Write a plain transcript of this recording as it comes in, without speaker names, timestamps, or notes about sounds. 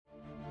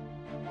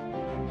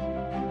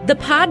The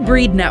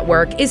Podbreed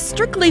Network is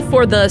strictly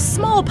for the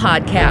small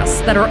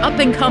podcasts that are up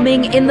and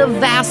coming in the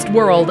vast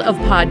world of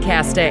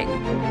podcasting.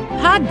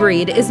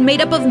 Podbreed is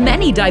made up of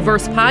many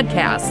diverse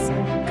podcasts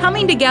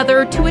coming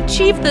together to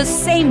achieve the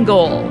same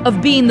goal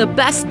of being the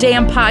best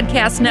damn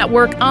podcast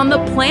network on the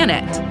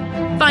planet.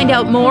 Find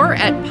out more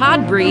at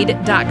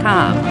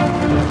podbreed.com.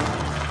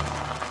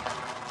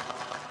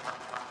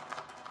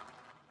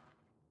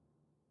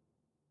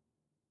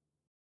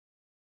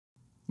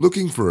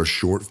 Looking for a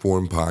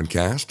short-form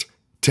podcast?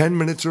 10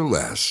 minutes or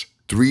less,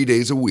 3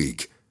 days a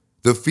week.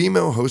 The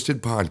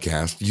female-hosted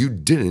podcast you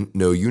didn't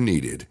know you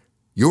needed.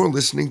 You're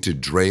listening to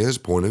Drea's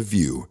Point of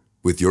View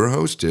with your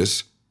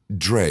hostess,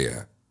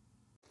 Drea.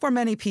 For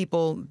many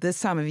people, this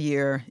time of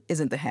year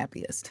isn't the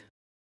happiest.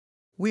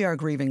 We are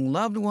grieving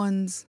loved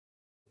ones.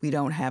 We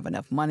don't have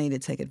enough money to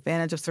take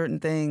advantage of certain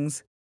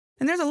things.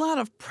 And there's a lot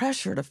of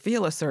pressure to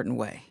feel a certain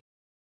way.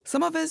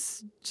 Some of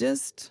us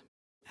just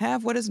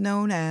have what is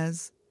known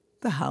as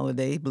the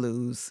holiday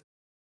blues.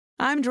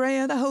 I'm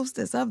Drea, the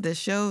hostess of this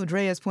show,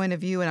 Drea's Point of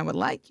View, and I would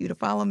like you to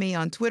follow me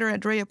on Twitter at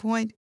Drea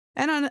Point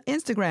and on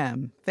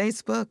Instagram,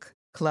 Facebook,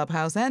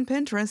 Clubhouse, and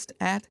Pinterest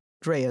at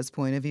Drea's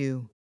Point of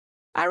View.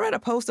 I read a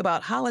post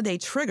about holiday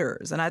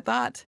triggers, and I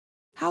thought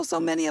how so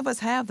many of us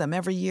have them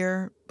every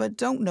year but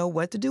don't know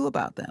what to do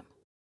about them.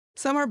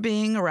 Some are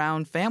being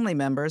around family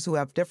members who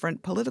have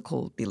different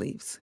political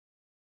beliefs.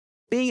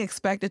 Being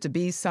expected to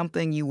be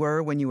something you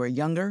were when you were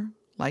younger,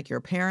 like your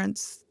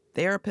parents,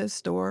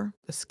 therapist, or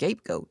a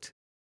scapegoat.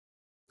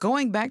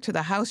 Going back to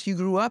the house you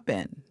grew up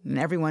in, and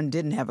everyone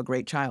didn't have a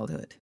great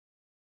childhood.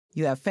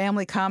 You have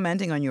family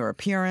commenting on your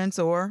appearance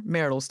or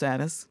marital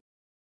status.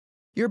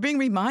 You're being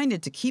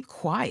reminded to keep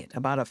quiet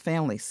about a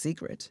family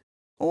secret,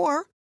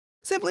 or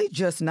simply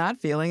just not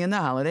feeling in the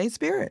holiday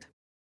spirit.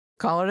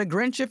 Call it a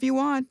Grinch if you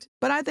want,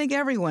 but I think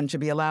everyone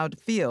should be allowed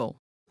to feel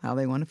how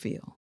they want to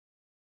feel.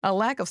 A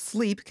lack of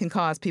sleep can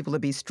cause people to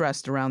be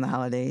stressed around the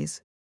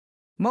holidays.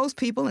 Most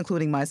people,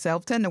 including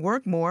myself, tend to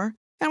work more,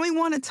 and we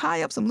want to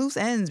tie up some loose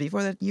ends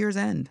before the year's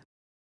end.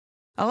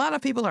 A lot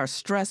of people are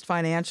stressed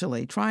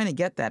financially, trying to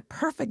get that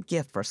perfect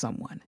gift for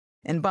someone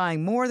and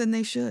buying more than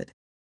they should.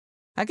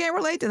 I can't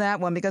relate to that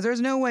one because there's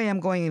no way I'm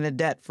going into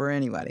debt for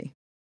anybody.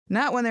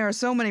 Not when there are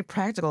so many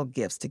practical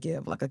gifts to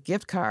give, like a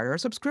gift card or a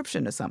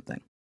subscription to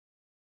something.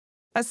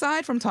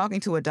 Aside from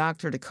talking to a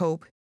doctor to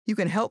cope, you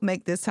can help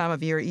make this time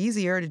of year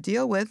easier to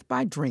deal with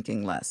by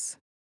drinking less.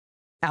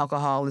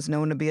 Alcohol is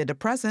known to be a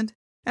depressant,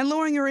 and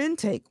lowering your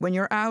intake when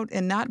you're out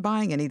and not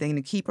buying anything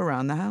to keep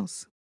around the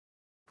house.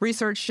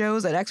 Research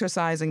shows that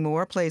exercising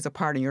more plays a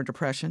part in your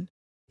depression.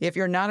 If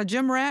you're not a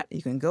gym rat,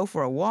 you can go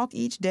for a walk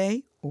each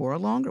day or a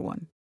longer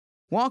one.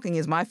 Walking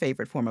is my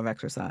favorite form of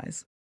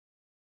exercise.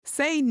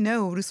 Say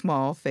no to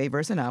small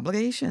favors and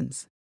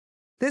obligations.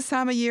 This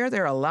time of year,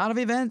 there are a lot of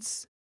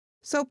events,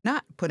 so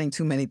not putting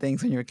too many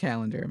things on your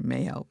calendar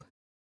may help.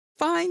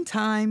 Find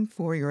time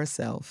for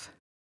yourself.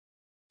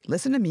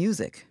 Listen to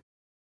music.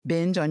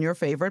 Binge on your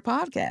favorite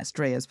podcast,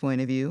 Drea's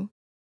Point of View.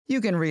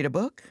 You can read a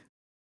book.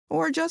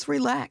 Or just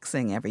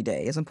relaxing every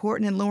day is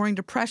important in lowering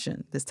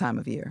depression this time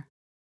of year.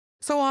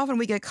 So often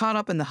we get caught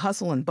up in the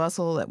hustle and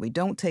bustle that we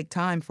don't take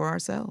time for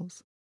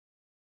ourselves.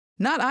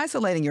 Not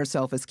isolating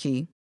yourself is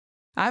key.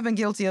 I've been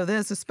guilty of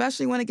this,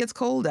 especially when it gets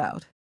cold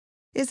out.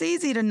 It's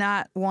easy to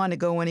not want to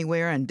go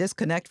anywhere and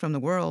disconnect from the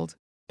world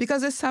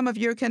because this time of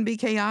year can be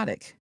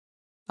chaotic.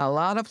 A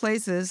lot of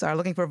places are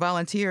looking for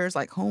volunteers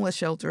like homeless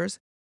shelters.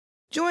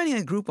 Joining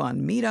a group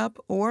on Meetup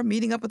or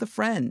meeting up with a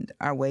friend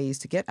are ways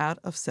to get out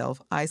of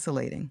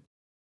self-isolating.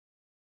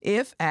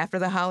 If, after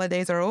the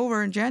holidays are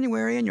over in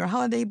January and your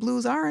holiday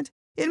blues aren't,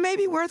 it may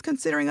be worth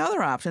considering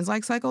other options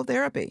like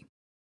psychotherapy.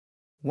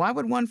 Why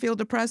would one feel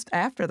depressed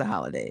after the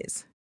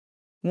holidays?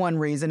 One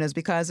reason is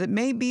because it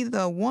may be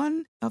the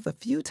one of the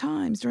few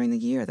times during the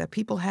year that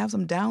people have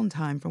some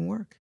downtime from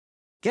work.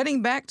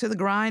 Getting back to the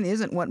grind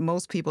isn't what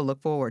most people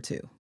look forward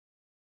to.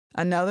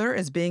 Another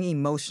is being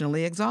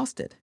emotionally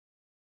exhausted.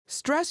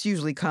 Stress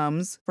usually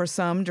comes for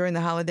some during the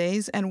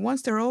holidays, and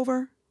once they're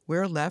over,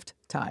 we're left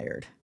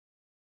tired.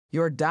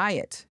 Your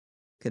diet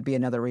could be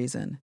another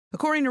reason.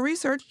 According to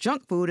research,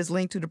 junk food is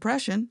linked to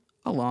depression,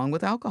 along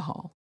with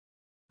alcohol.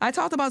 I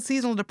talked about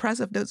seasonal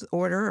depressive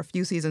disorder a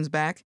few seasons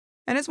back,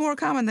 and it's more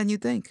common than you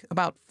think.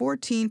 About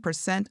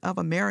 14% of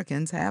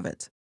Americans have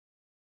it.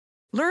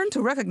 Learn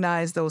to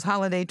recognize those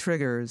holiday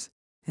triggers,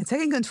 and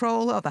taking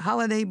control of the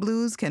holiday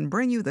blues can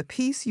bring you the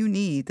peace you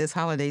need this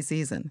holiday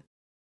season.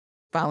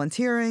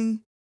 Volunteering,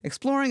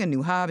 exploring a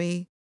new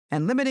hobby,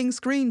 and limiting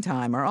screen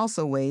time are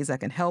also ways that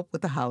can help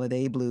with the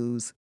holiday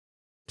blues.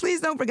 Please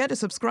don't forget to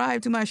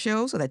subscribe to my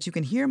show so that you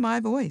can hear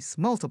my voice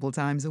multiple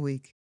times a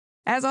week.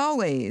 As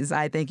always,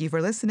 I thank you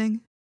for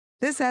listening.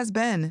 This has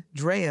been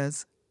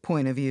Drea's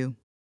Point of View.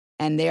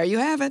 And there you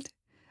have it,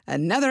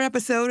 another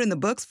episode in the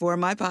books for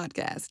my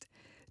podcast.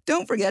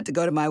 Don't forget to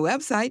go to my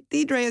website,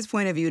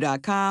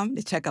 thedreaspointofview.com,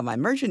 to check out my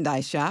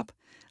merchandise shop,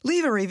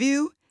 leave a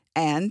review,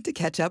 and to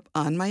catch up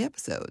on my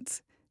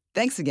episodes.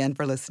 Thanks again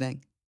for listening.